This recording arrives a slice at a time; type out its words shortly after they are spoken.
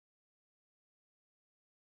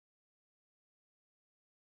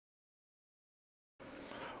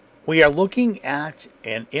We are looking at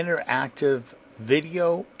an interactive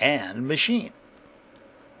video and machine.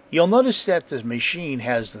 You'll notice that the machine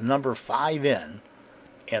has the number 5 in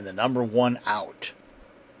and the number 1 out.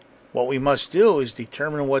 What we must do is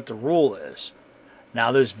determine what the rule is.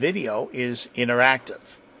 Now this video is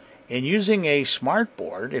interactive. And using a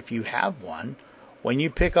smartboard, if you have one, when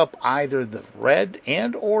you pick up either the red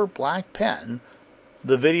and or black pen,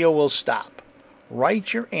 the video will stop.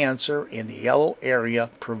 Write your answer in the yellow area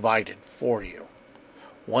provided for you.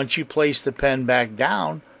 Once you place the pen back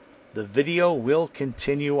down, the video will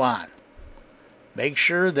continue on. Make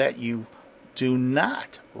sure that you do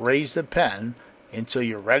not raise the pen until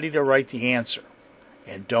you're ready to write the answer.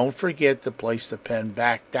 And don't forget to place the pen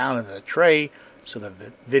back down in the tray so the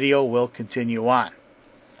video will continue on.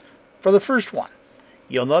 For the first one,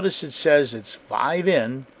 you'll notice it says it's 5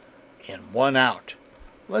 in and 1 out.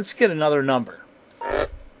 Let's get another number.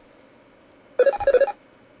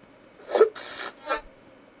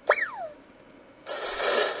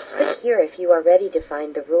 Click here if you are ready to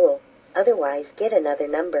find the rule. Otherwise, get another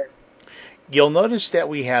number. You'll notice that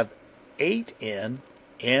we have 8 in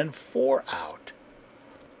and 4 out.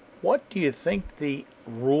 What do you think the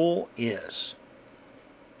rule is?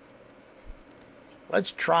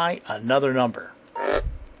 Let's try another number.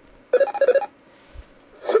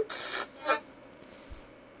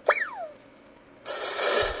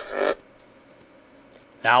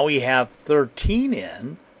 Now we have 13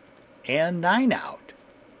 in and 9 out.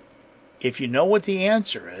 If you know what the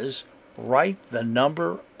answer is, write the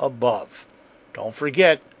number above. Don't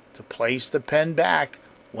forget to place the pen back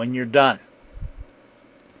when you're done.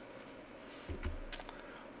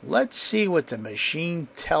 Let's see what the machine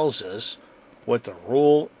tells us what the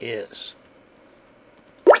rule is.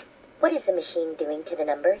 What is the machine doing to the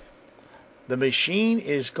numbers? The machine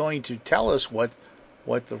is going to tell us what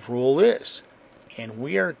the rule is. And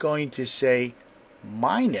we are going to say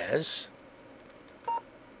minus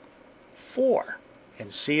 4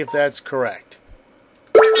 and see if that's correct.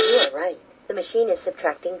 You are right. The machine is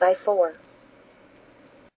subtracting by 4.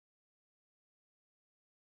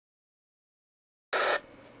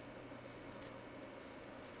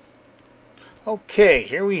 Okay,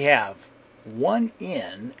 here we have 1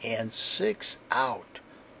 in and 6 out.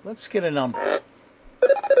 Let's get a number.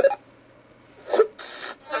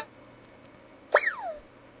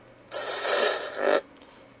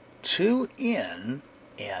 Two in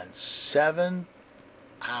and 7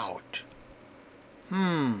 out. Do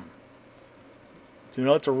you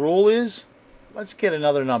know what the rule is? Let's get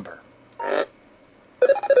another number.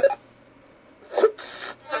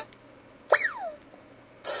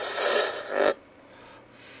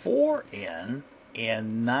 4 in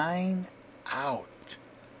and 9 out.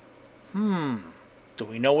 Do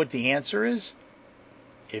we know what the answer is?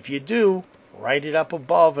 If you do, write it up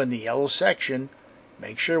above in the yellow section.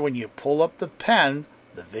 Make sure when you pull up the pen,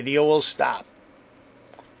 the video will stop.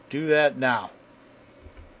 Do that now.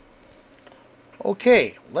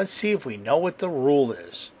 Okay, let's see if we know what the rule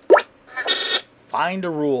is. Find a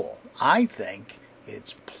rule. I think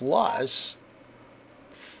it's plus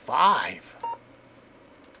 5.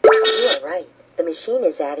 You are right. The machine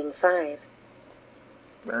is adding 5.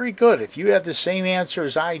 Very good. If you have the same answer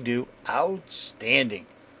as I do, outstanding.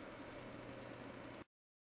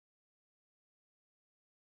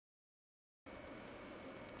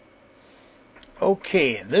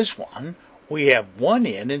 Okay, in this one, we have 1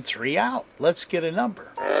 in and 3 out. Let's get a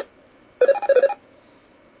number.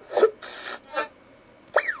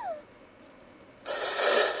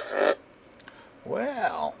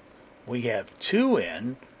 Well, we have 2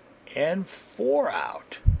 in and 4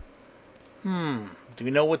 out. Do we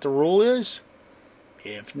know what the rule is?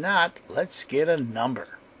 If not, let's get a number.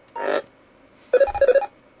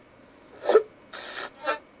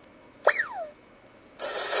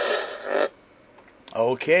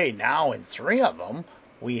 Okay, now in 3 of them,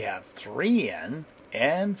 we have 3 in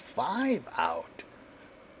and 5 out.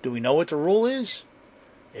 Do we know what the rule is?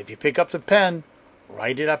 If you pick up the pen,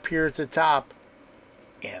 write it up here at the top,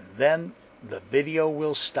 and then the video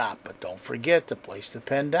will stop. But don't forget to place the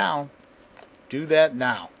pen down. Do that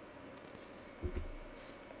now.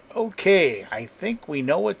 Okay, I think we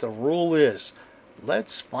know what the rule is.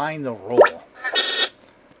 Let's find the rule.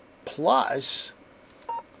 Plus,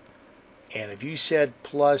 and if you said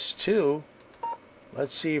plus 2,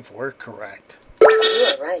 let's see if we're correct. You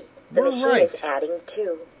are right. The machine right. is adding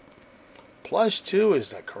 2. Plus 2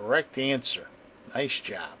 is the correct answer. Nice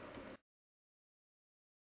job.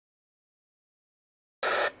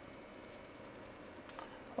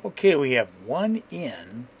 Okay, we have 1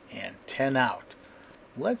 in and 10 out.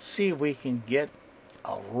 Let's see if we can get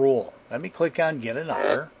a rule. Let me click on get a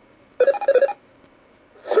number.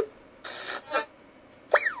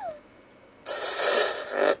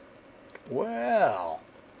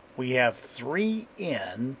 we have 3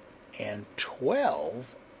 in and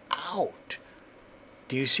 12 out.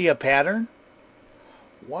 Do you see a pattern?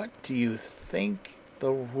 What do you think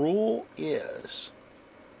the rule is?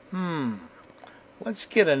 Let's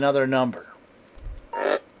get another number.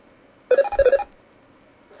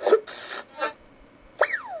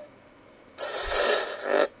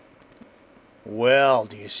 Well,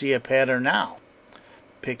 do you see a pattern now?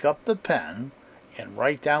 Pick up the pen and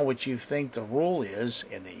write down what you think the rule is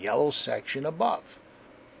in the yellow section above.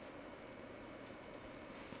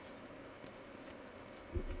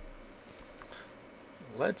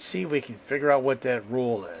 Let's see if we can figure out what that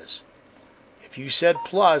rule is. If you said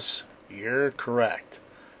plus, you're correct.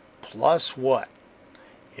 Plus what?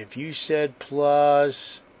 If you said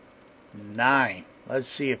plus 9, let's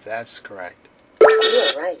see if that's correct.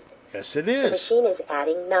 You are right. Yes, it The is. machine is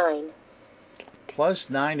adding 9. Plus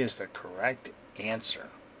 9 is the correct answer.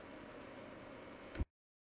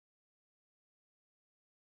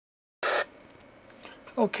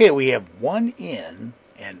 Okay, we have 1 in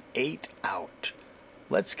and 8 out.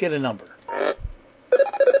 Let's get a number.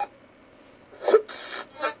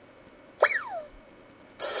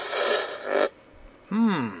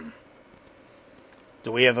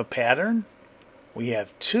 Do we have a pattern? We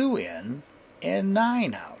have 2 in and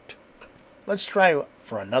 9 out. Let's try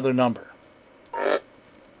for another number.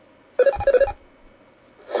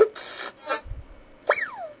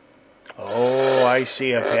 Oh, I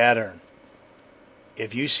see a pattern.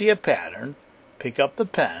 If you see a pattern, pick up the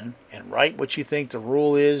pen and write what you think the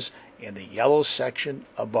rule is in the yellow section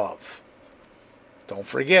above. Don't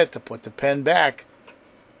forget to put the pen back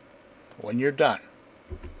when you're done.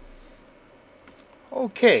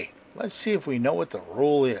 Okay, let's see if we know what the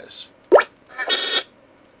rule is.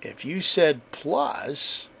 If you said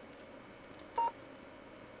plus,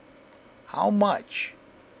 how much?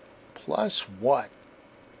 Plus what?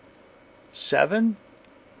 7,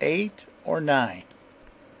 8, or 9?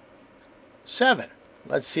 7.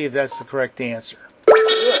 Let's see if that's the correct answer. You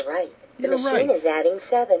are right. The You're machine right. is adding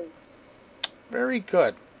 7. Very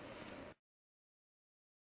good.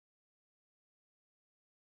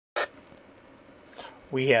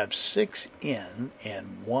 We have 6 in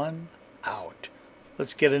and 1 out.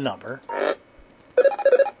 Let's get a number.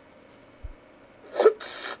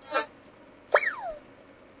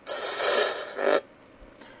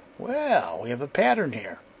 Well, we have a pattern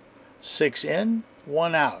here. 6 in,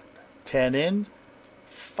 1 out. 10 in,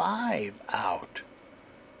 5 out.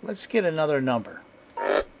 Let's get another number.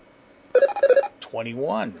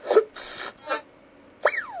 21.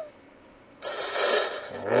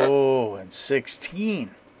 Oh, and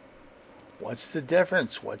 16. What's the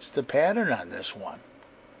difference? What's the pattern on this one?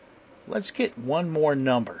 Let's get one more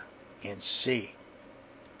number and see.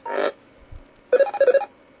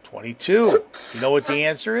 22. You know what the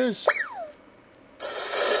answer is?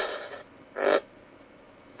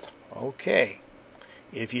 Okay.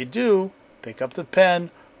 If you do, pick up the pen,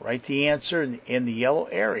 write the answer in the yellow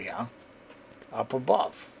area up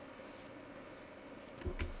above.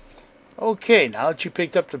 Okay, now that you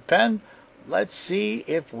picked up the pen, let's see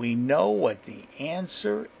if we know what the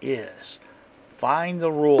answer is. Find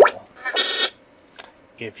the rule.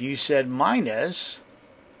 If you said minus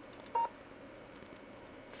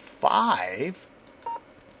 5,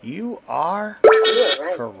 you are You are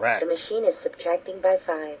right. correct. The machine is subtracting by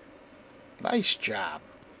 5. Nice job.